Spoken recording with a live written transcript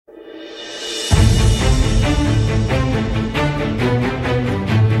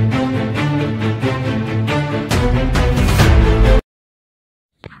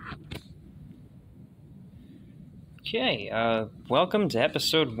Okay, welcome to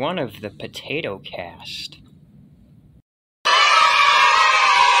episode 1 of the Potato Cast.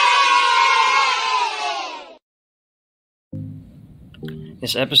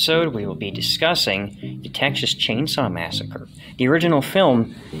 This episode we will be discussing the Texas Chainsaw Massacre, the original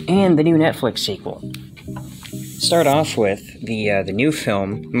film, and the new Netflix sequel. Start off with the new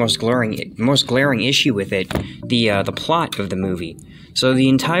film, most glaring issue with it, the plot of the movie. So the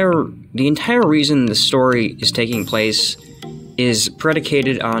entire reason the story is taking place is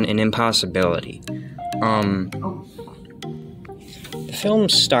predicated on an impossibility. The film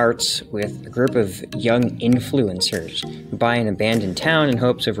starts with a group of young influencers who buy an abandoned town in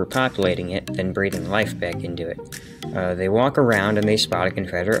hopes of repopulating it, then breathing life back into it. They walk around and they spot a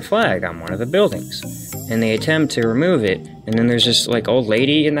Confederate flag on one of the buildings, and they attempt to remove it, and then there's this, old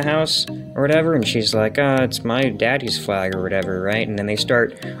lady in the house, or whatever, and she's like, it's my daddy's flag, or whatever, right? And then they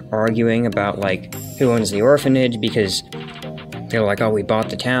start arguing about, who owns the orphanage, because they're like, we bought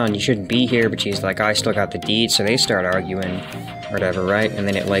the town, you shouldn't be here, but she's like, I still got the deed, so they start arguing, or whatever, right? And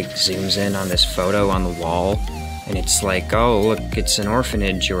then it, zooms in on this photo on the wall, and it's like, oh, look, it's an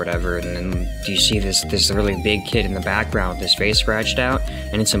orphanage or whatever, and then do you see this really big kid in the background with his face scratched out,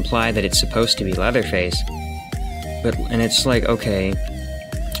 and it's implied that it's supposed to be Leatherface. And it's like, okay,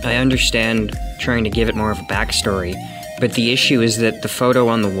 I understand trying to give it more of a backstory, but the issue is that the photo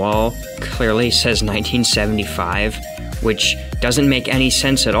on the wall clearly says 1975, which doesn't make any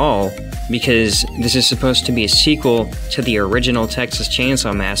sense at all, because this is supposed to be a sequel to the original Texas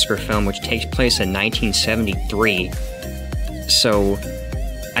Chainsaw Massacre film, which takes place in 1973. So,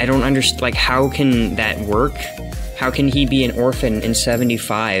 I don't understand, how can that work? How can he be an orphan in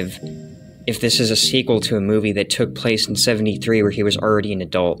 75 if this is a sequel to a movie that took place in 73 where he was already an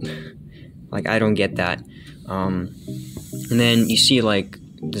adult? I don't get that. And then you see,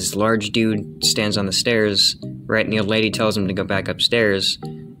 this large dude stands on the stairs, right, and the old lady tells him to go back upstairs,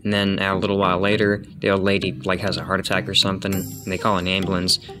 and then a little while later, the old lady, has a heart attack or something, and they call an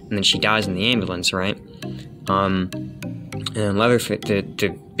ambulance, and then she dies in the ambulance, right? And Leatherface,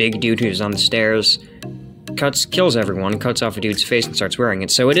 the big dude who's on the stairs, kills everyone, cuts off a dude's face and starts wearing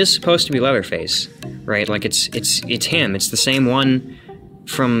it, so it is supposed to be Leatherface, right? It's him, it's the same one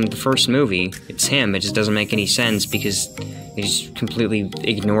from the first movie, it's him, it just doesn't make any sense, because he's completely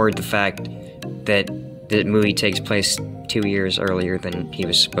ignored the fact that the movie takes place 2 years earlier than he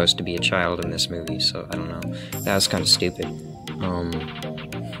was supposed to be a child in this movie, so I don't know. That was kind of stupid.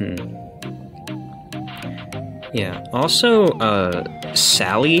 Yeah. Also,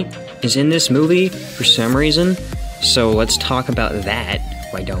 Sally is in this movie for some reason, so let's talk about that,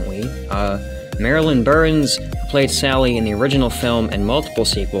 why don't we? Marilyn Burns, who played Sally in the original film and multiple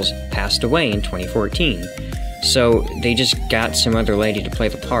sequels, passed away in 2014. So they just got some other lady to play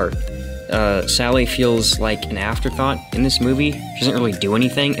the part. Sally feels like an afterthought in this movie. She doesn't really do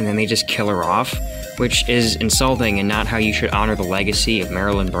anything, and then they just kill her off, which is insulting and not how you should honor the legacy of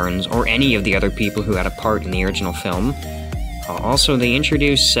Marilyn Burns or any of the other people who had a part in the original film. Also, the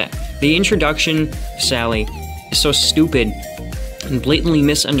introduction of Sally is so stupid and blatantly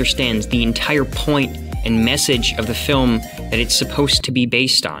misunderstands the entire point and message of the film that it's supposed to be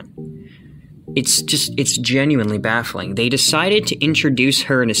based on. It's genuinely baffling. They decided to introduce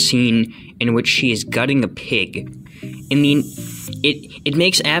her in a scene in which she is gutting a pig. It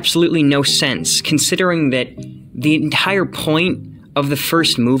makes absolutely no sense, considering that the entire point of the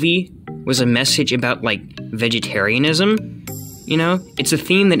first movie was a message about, vegetarianism. You know? It's a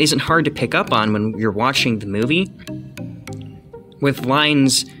theme that isn't hard to pick up on when you're watching the movie. With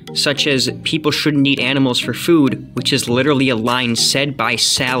lines such as, people shouldn't eat animals for food, which is literally a line said by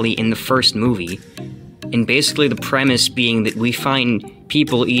Sally in the first movie. And basically the premise being that we find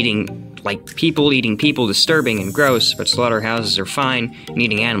people eating people disturbing and gross, but slaughterhouses are fine, and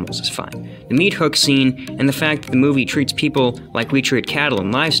eating animals is fine. The meat hook scene, and the fact that the movie treats people like we treat cattle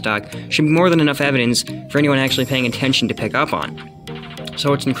and livestock, should be more than enough evidence for anyone actually paying attention to pick up on.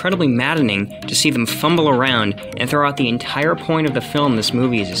 So it's incredibly maddening to see them fumble around and throw out the entire point of the film this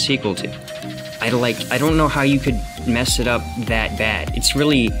movie is a sequel to. I don't know how you could mess it up that bad. It's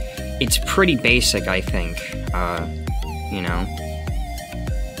pretty basic, I think. You know.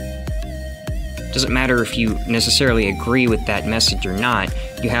 Doesn't matter if you necessarily agree with that message or not,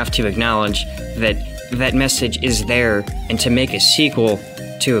 you have to acknowledge that that message is there, and to make a sequel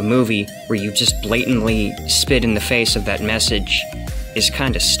to a movie where you just blatantly spit in the face of that message is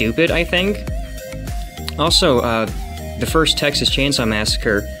kind of stupid, I think. Also, the first Texas Chainsaw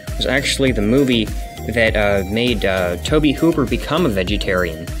Massacre was actually the movie that made Tobe Hooper become a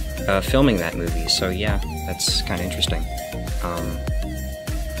vegetarian, filming that movie, so yeah, that's kind of interesting.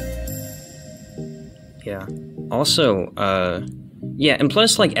 Yeah. Also, yeah, and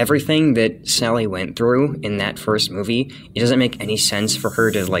plus, like, everything that Sally went through in that first movie, it doesn't make any sense for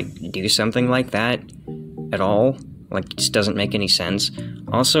her to, like, do something like that at all. Like, it just doesn't make any sense.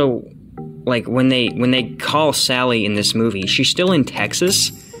 Also, like, when they call Sally in this movie, she's still in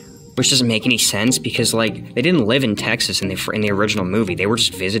Texas, which doesn't make any sense because, like, they didn't live in Texas in the original movie. They were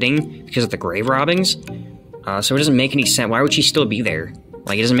just visiting because of the grave robbings. So it doesn't make any sense. Why would she still be there?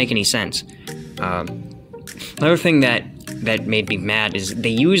 Like, it doesn't make any sense. Another thing that made me mad is they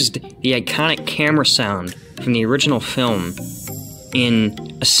used the iconic camera sound from the original film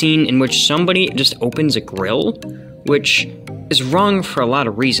in a scene in which somebody just opens a grill, which is wrong for a lot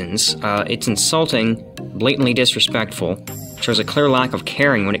of reasons. It's insulting, blatantly disrespectful, shows a clear lack of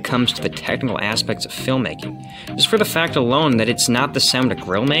caring when it comes to the technical aspects of filmmaking. Just for the fact alone that it's not the sound a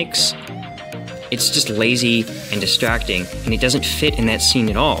grill makes, it's just lazy and distracting, and it doesn't fit in that scene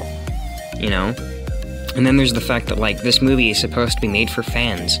at all, you know? And then there's the fact that, like, this movie is supposed to be made for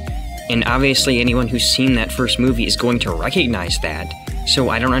fans, and obviously anyone who's seen that first movie is going to recognize that, so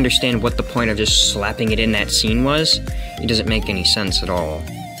I don't understand what the point of just slapping it in that scene was. It doesn't make any sense at all.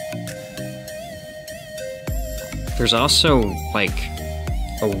 There's also, like,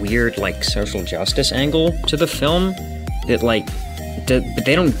 a weird, like, social justice angle to the film that, like, but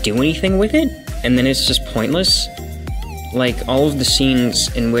they don't do anything with it, and then it's just pointless. Like, all of the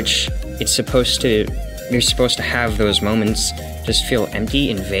scenes in which you're supposed to have those moments just feel empty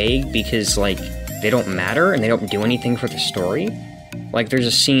and vague because, like, they don't matter and they don't do anything for the story. Like, there's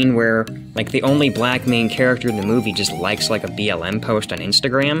a scene where, like, the only black main character in the movie just likes, like, a BLM post on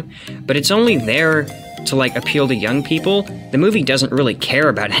Instagram, but it's only there to, like, appeal to young people. The movie doesn't really care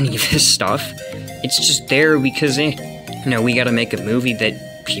about any of this stuff. It's just there because, you know, we gotta make a movie that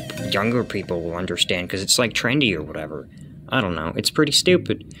younger people will understand because it's, like, trendy or whatever. I don't know. It's pretty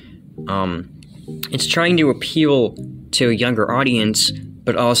stupid. It's trying to appeal to a younger audience,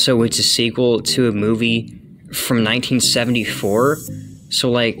 but also it's a sequel to a movie from 1974,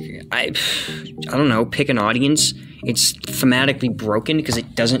 so, like, I don't know, pick an audience. It's thematically broken because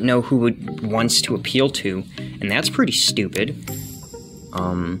it doesn't know who it wants to appeal to, and that's pretty stupid.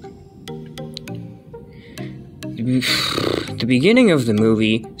 The beginning of the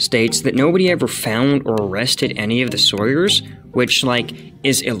movie states that nobody ever found or arrested any of the Sawyers, which, like,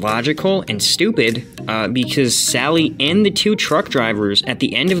 is illogical and stupid, because Sally and the two truck drivers at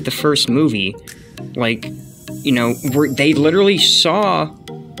the end of the first movie, like, you know, they literally saw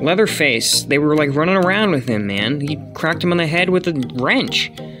Leatherface. They were, like, running around with him, man. He cracked him on the head with a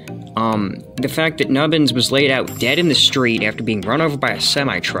wrench. The fact that Nubbins was laid out dead in the street after being run over by a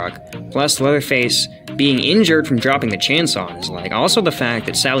semi-truck, plus Leatherface being injured from dropping the chainsaw on his leg. Also the fact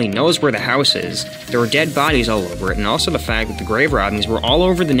that Sally knows where the house is, there were dead bodies all over it, and also the fact that the grave robbings were all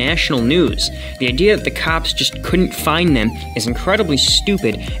over the national news. The idea that the cops just couldn't find them is incredibly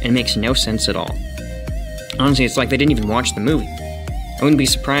stupid and makes no sense at all. Honestly, it's like they didn't even watch the movie. I wouldn't be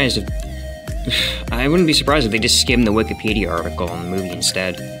surprised if they just skimmed the Wikipedia article on the movie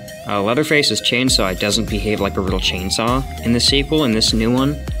instead. Leatherface's chainsaw doesn't behave like a real chainsaw in the sequel, in this new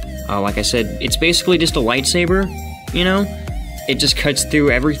one. Like I said, it's basically just a lightsaber, you know? It just cuts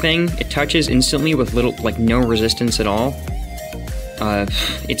through everything. It touches instantly with no resistance at all.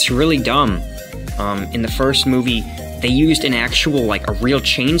 It's really dumb. In the first movie, they used an actual, like, a real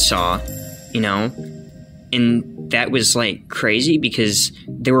chainsaw, you know? And that was, like, crazy because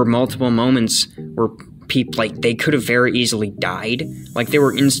there were multiple moments where people, like, they could have very easily died. Like, there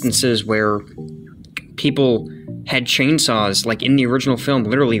were instances where people had chainsaws, like, in the original film,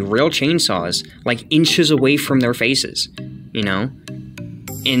 literally real chainsaws, like, inches away from their faces, you know?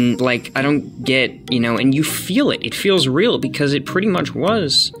 And, like, I don't get, you know, and you feel it. It feels real because it pretty much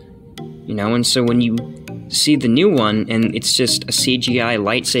was, you know? And so when you see the new one, and it's just a CGI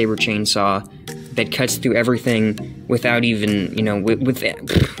lightsaber chainsaw that cuts through everything without even, you know,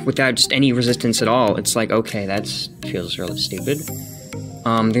 without just any resistance at all, it's like, okay, that feels really stupid.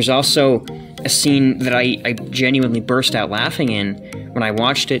 There's also a scene that I genuinely burst out laughing in when I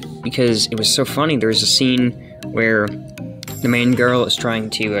watched it because it was so funny. There's a scene where the main girl is trying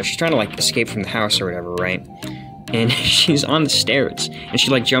to, like, escape from the house or whatever, right? And she's on the stairs, and she,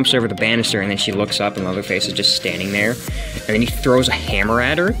 like, jumps over the banister, and then she looks up, and Leatherface is just standing there, and then he throws a hammer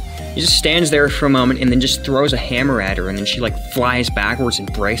at her. He just stands there for a moment, and then just throws a hammer at her, and then she, like, flies backwards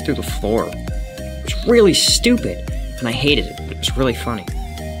and breaks through the floor. It was really stupid, and I hated it, but it was really funny.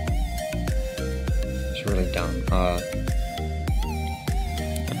 It was really dumb.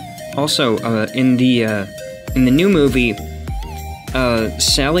 Also, in the new movie,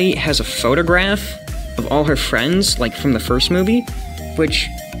 Sally has a photograph of all her friends, like, from the first movie, which,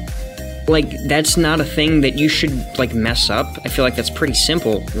 like, that's not a thing that you should, like, mess up. I feel like that's pretty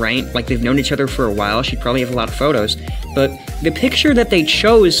simple, right? Like, they've known each other for a while, she'd probably have a lot of photos. But the picture that they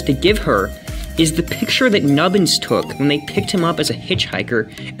chose to give her is the picture that Nubbins took when they picked him up as a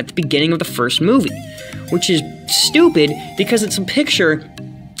hitchhiker at the beginning of the first movie. Which is stupid, because it's a picture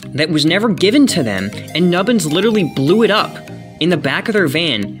that was never given to them, and Nubbins literally blew it up in the back of their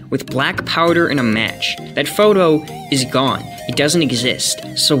van with black powder and a match. That photo is gone. It doesn't exist.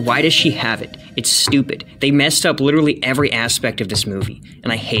 So why does she have it? It's stupid. They messed up literally every aspect of this movie,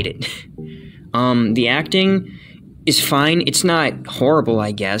 and I hate it. The acting is fine. It's not horrible,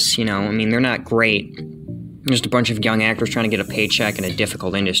 I guess, you know. I mean, they're not great. Just a bunch of young actors trying to get a paycheck in a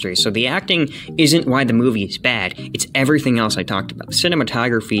difficult industry. So the acting isn't why the movie is bad. It's everything else I talked about. The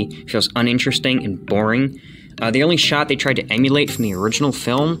cinematography feels uninteresting and boring. The only shot they tried to emulate from the original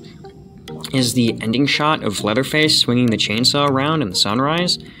film is the ending shot of Leatherface swinging the chainsaw around in the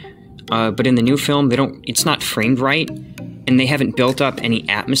sunrise. But in the new film, it's not framed right, and they haven't built up any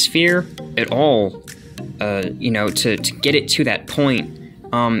atmosphere at all, you know, to get it to that point.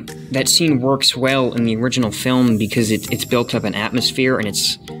 That scene works well in the original film because it's built up an atmosphere and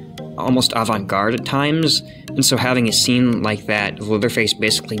it's almost avant-garde at times, and so having a scene like that of Leatherface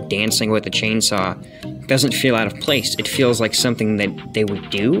basically dancing with the chainsaw doesn't feel out of place. It feels like something that they would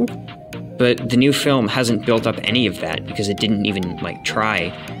do, but the new film hasn't built up any of that because it didn't even, like,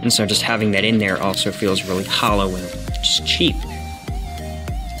 try, and so just having that in there also feels really hollow and just cheap.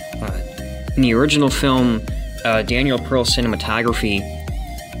 In the original film, Daniel Pearl's cinematography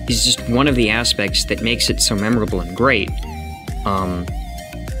is just one of the aspects that makes it so memorable and great.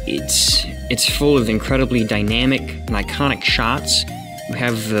 It's full of incredibly dynamic and iconic shots. You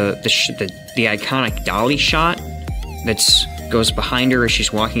have the iconic dolly shot that goes behind her as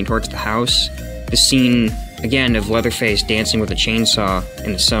she's walking towards the house. The scene, again, of Leatherface dancing with a chainsaw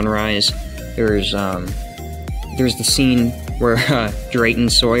in the sunrise. There's the scene where Drayton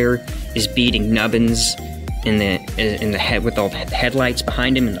Sawyer is beating Nubbins in the head with all the headlights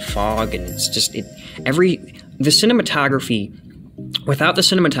behind him in the fog, and it's just the cinematography. Without the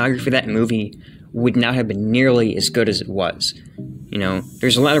cinematography, that movie would not have been nearly as good as it was. You know,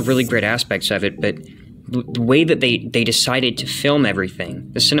 there's a lot of really great aspects of it, but the way that they decided to film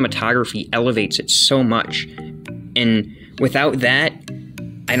everything, the cinematography elevates it so much, and without that,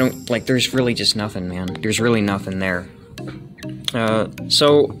 there's really just nothing, man. There's really nothing there.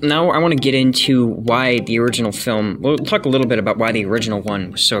 So now I want to get into why the original film, we'll talk a little bit about why the original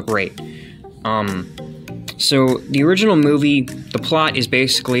one was so great. So the original movie, the plot is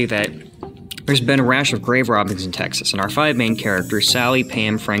basically that there's been a rash of grave robbings in Texas, and our five main characters, Sally,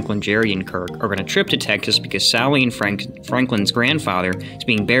 Pam, Franklin, Jerry, and Kirk, are on a trip to Texas because Sally and Franklin's grandfather is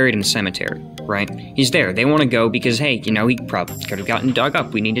being buried in the cemetery, right? He's there. They want to go because, hey, you know, he probably could have gotten dug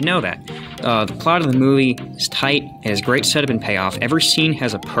up. We need to know that. The plot of the movie is tight. It has great setup and payoff. Every scene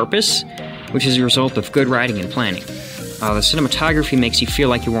has a purpose, which is a result of good writing and planning. The cinematography makes you feel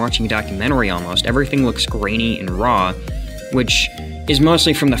like you're watching a documentary almost. Everything looks grainy and raw, which is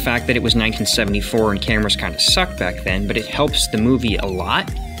mostly from the fact that it was 1974 and cameras kind of sucked back then, but it helps the movie a lot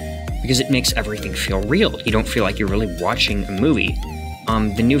because it makes everything feel real. You don't feel like you're really watching a movie.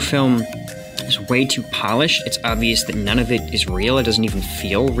 The new film is way too polished. It's obvious that none of it is real. It doesn't even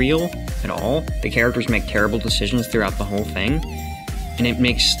feel real at all. The characters make terrible decisions throughout the whole thing, and it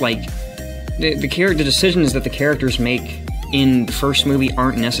makes, like, the decisions that the characters make in the first movie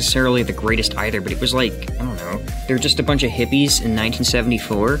aren't necessarily the greatest either, but it was like, I don't know, they're just a bunch of hippies in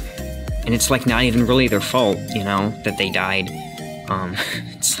 1974, and it's like not even really their fault, you know, that they died.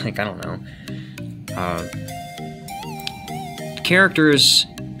 It's like, I don't know. Characters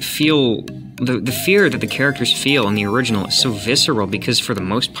feel, the fear that the characters feel in the original is so visceral because for the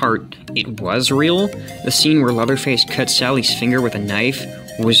most part, it was real. The scene where Leatherface cut Sally's finger with a knife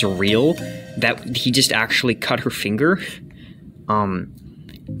was real. That he just actually cut her finger.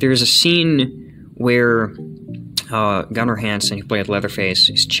 There's a scene where Gunnar Hansen, who played Leatherface,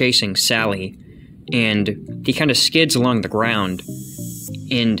 is chasing Sally, and he kind of skids along the ground.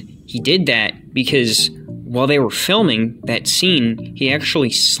 And he did that because while they were filming that scene, he actually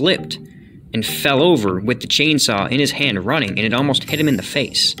slipped and fell over with the chainsaw in his hand running, and it almost hit him in the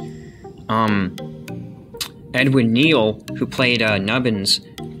face. Edwin Neal, who played Nubbins,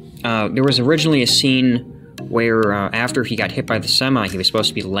 there was originally a scene where after he got hit by the semi, he was supposed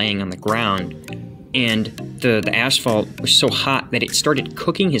to be laying on the ground, and the asphalt was so hot that it started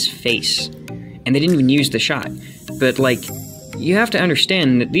cooking his face, and they didn't even use the shot. But, like, you have to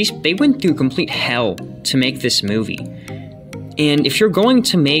understand that they went through complete hell to make this movie, and if you're going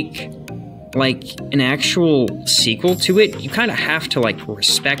to make, like, an actual sequel to it, you kind of have to, like,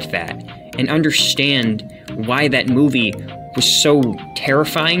 respect that. and understand why that movie was so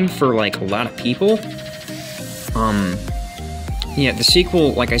terrifying for, like, a lot of people. Yeah, the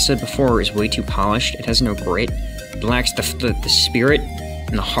sequel, like I said before, is way too polished. It has no grit. It lacks the spirit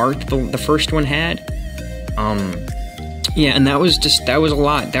and the heart the first one had. Yeah, and that was a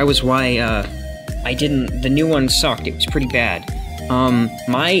lot. That was why, the new one sucked. It was pretty bad.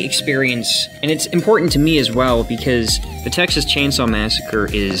 My experience, and it's important to me as well, because the Texas Chainsaw Massacre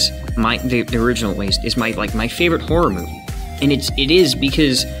is the original at least, is my favorite horror movie. And it is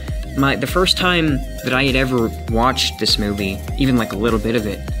because the first time that I had ever watched this movie, even like a little bit of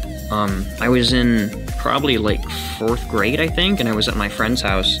it, I was in probably like 4th grade, I think, and I was at my friend's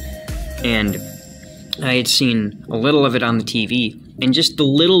house, and I had seen a little of it on the TV, and just the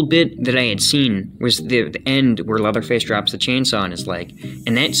little bit that I had seen was the end where Leatherface drops the chainsaw on his leg,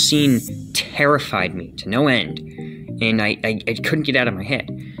 and that scene terrified me to no end, and I couldn't get out of my head.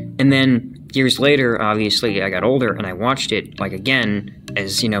 And then years later, obviously, I got older, and I watched it, like, again,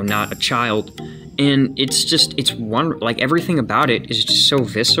 as, you know, not a child, and it's like, everything about it is just so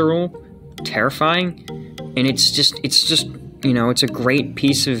visceral, terrifying, and it's just, you know, it's a great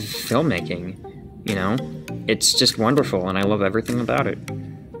piece of filmmaking, you know? It's just wonderful, and I love everything about it.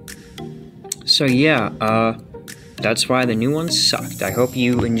 So yeah, that's why the new one sucked. I hope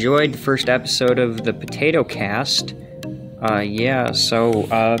you enjoyed the first episode of the Potato Cast. Yeah, so,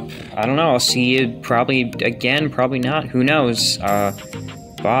 I don't know, I'll see you probably again, probably not, who knows.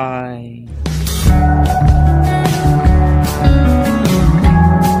 Bye.